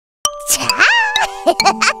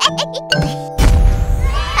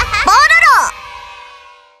Pororo!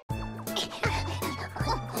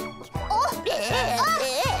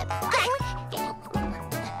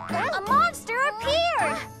 A monster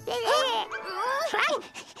appeared!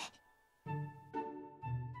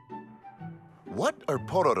 What are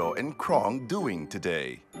Pororo and Krong doing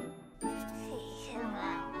today?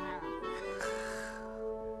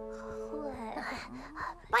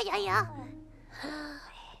 Bayaya!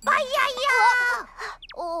 Bayaya!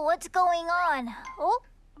 Oh, what's going on? Oh?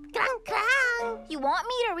 Krang, krang! You want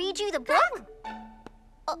me to read you the book?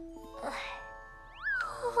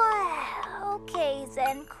 Okay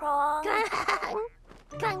then, Krong.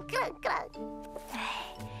 Krang, krang, krang.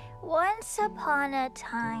 Once upon a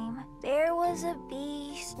time, there was a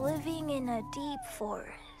beast living in a deep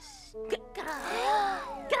forest. Krang!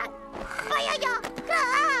 Bayaya!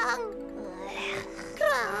 Krang!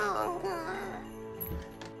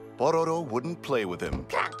 Pororo wouldn't play with him,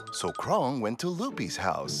 so Krong went to Loopy's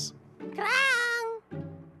house. Krang!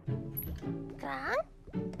 Krang?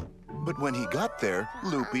 But when he got there,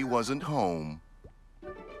 Loopy wasn't home.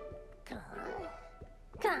 Krang?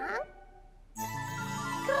 Krang?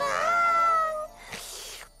 Krang!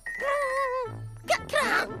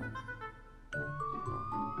 Krang!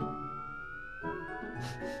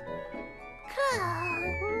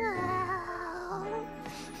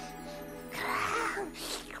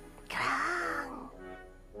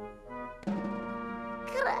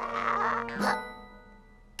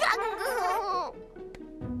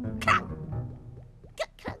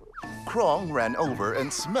 Krong ran over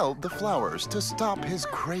and smelled the flowers to stop his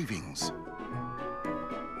cravings.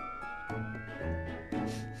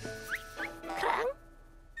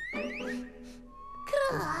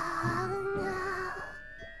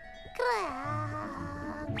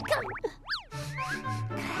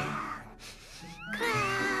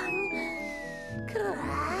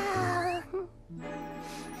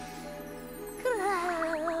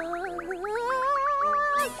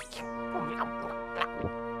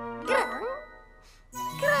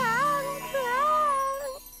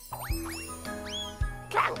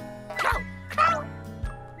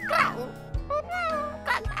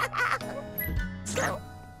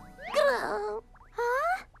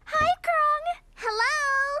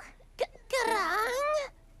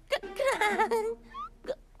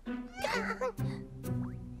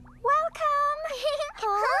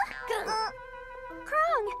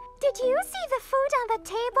 Did you see the food on the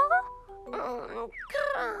table?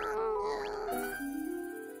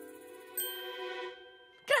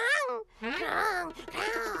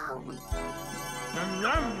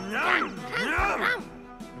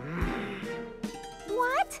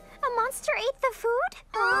 What? A monster ate the food?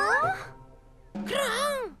 Huh?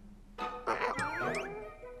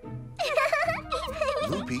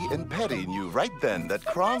 Loopy and Petty knew right then that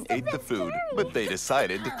Krong ate the food, but they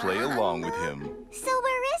decided to play along with him. So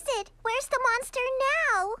where is it? Where's the monster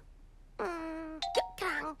now?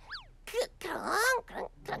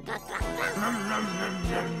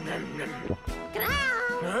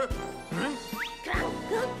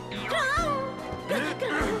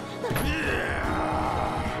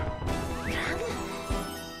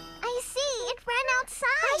 I see, it ran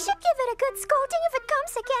outside. I should give it a good scolding if it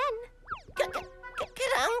comes again. Okay,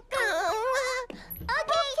 bye.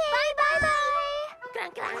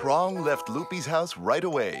 Krong left Loopy's house right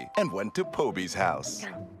away and went to Poby's house.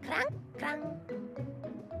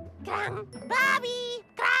 Bobby!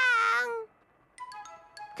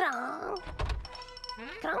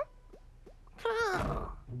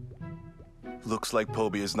 Looks like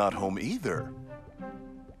Poby is not home either.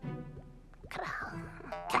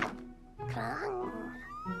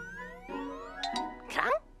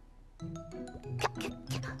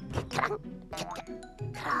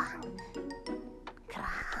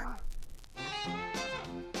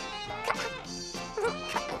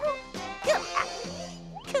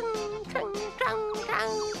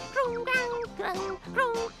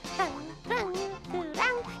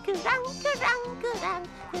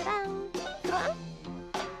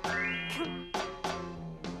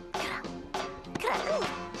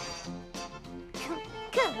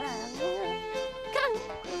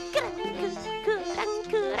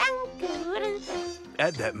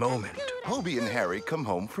 At that moment, Poby and Harry come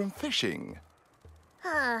home from fishing.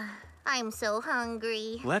 I'm so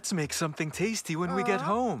hungry. Let's make something tasty when we get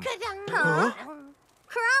home. Huh?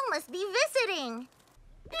 Krong must be visiting.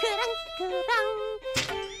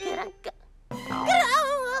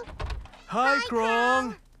 Hi,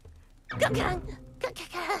 Krong.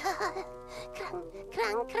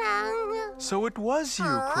 So it was you,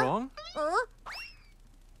 Krong?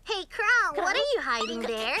 Hey, Krong, what are you hiding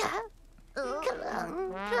there?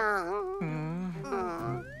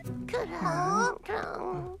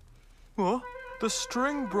 Huh? The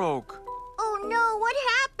string broke. Oh no, what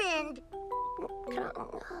happened?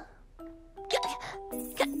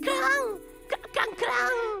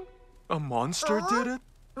 A monster did it?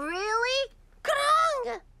 Really?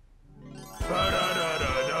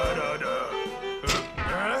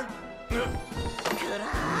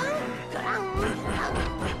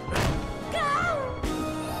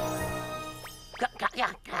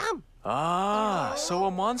 Ah, so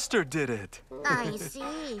a monster did it. I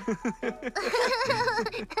see.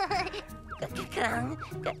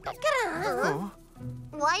 Huh?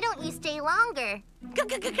 Why don't you stay longer?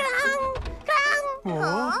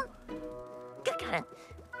 Huh?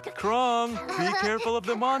 Krong, be careful of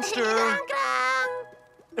the monster.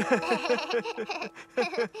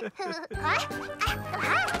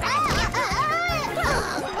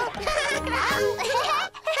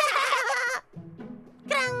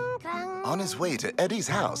 On his way to Eddie's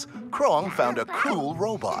house, Krong found a cruel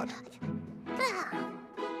robot.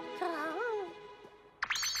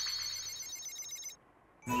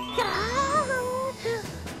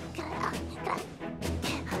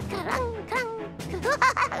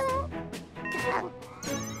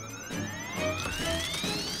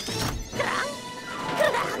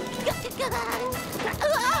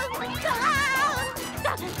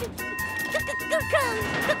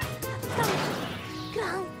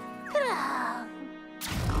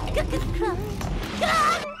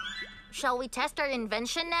 Shall we test our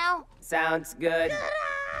invention now? Sounds good.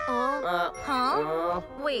 Huh?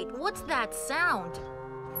 Wait, what's that sound?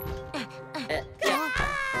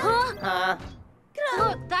 Huh?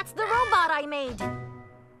 Look, that's the robot I made.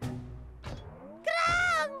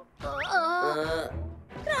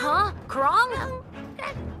 Huh? Krong?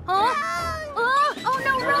 Huh? Oh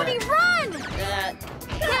no, Rhodey, run!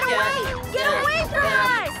 Get away! Get away from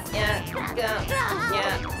us!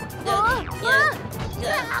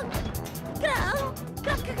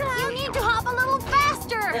 You need to hop a little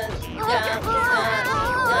faster!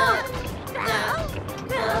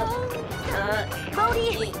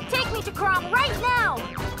 Rhodey, take me to Krong right now!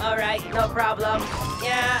 All right, no problem.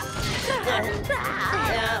 Yeah.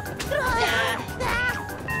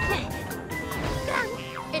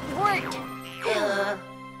 It worked!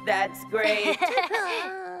 That's great.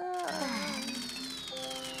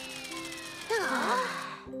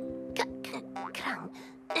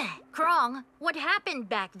 Krong, what happened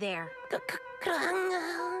back there?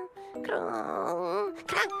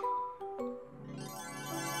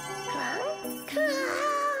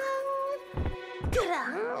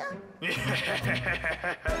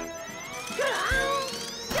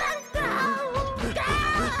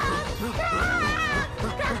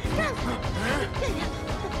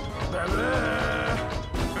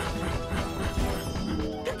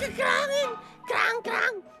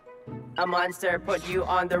 A monster put you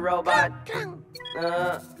on the robot.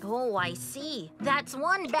 Oh, I see. That's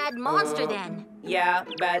one bad monster then. Yeah,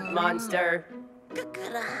 bad monster.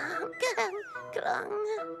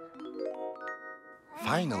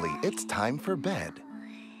 Finally, it's time for bed.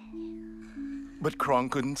 But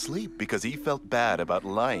Krong couldn't sleep because he felt bad about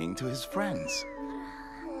lying to his friends.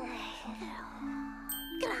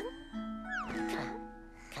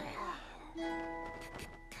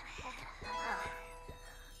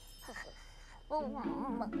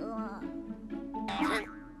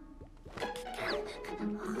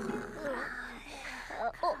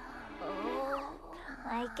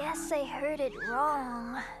 I guess I heard it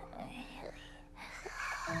wrong.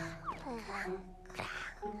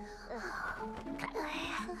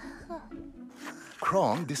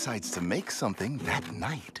 Krong decides to make something that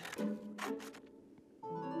night.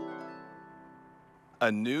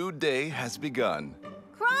 A new day has begun.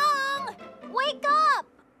 Krong! Wake up!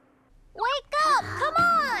 Wake up! Come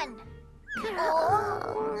on!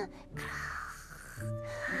 Oh.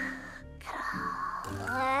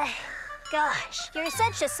 Gosh, you're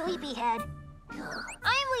such a sleepyhead.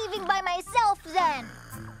 I'm leaving by myself then.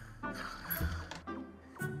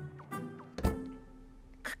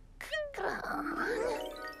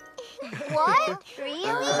 What? Really?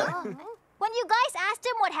 When you guys asked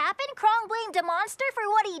him what happened, Krong blamed a monster for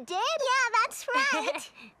what he did? Yeah, that's right.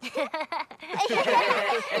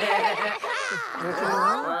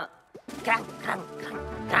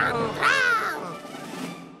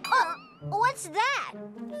 What's that?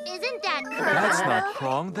 Isn't that That's not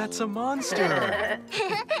Krong, that's a monster.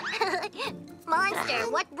 Monster,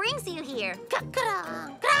 what brings you here?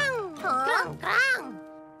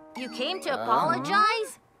 You came to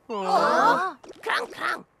apologize? Oh.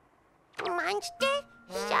 Monster,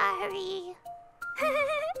 sorry.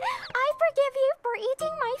 I forgive you for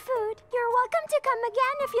eating my food. You're welcome to come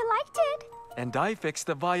again if you liked it. And I fixed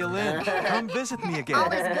the violin. Come visit me again.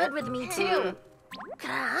 Always good with me, too.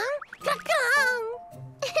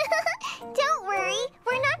 Don't worry,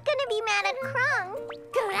 we're not gonna be mad at Krong.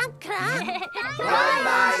 Goodbye,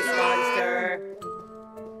 monster.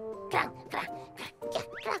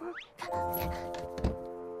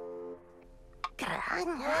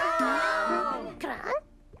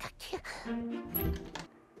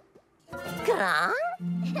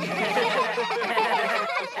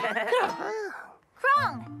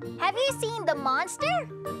 Krong, have you seen the monster?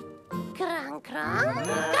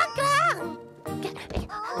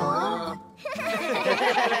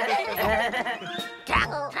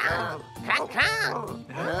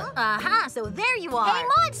 Aha, so there you are. Hey,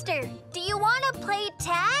 monster, do you want to play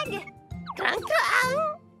tag?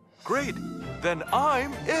 Great. Then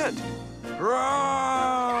I'm it.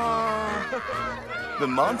 Roar! The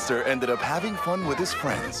monster ended up having fun with his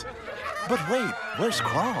friends. But wait, where's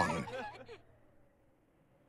Krong?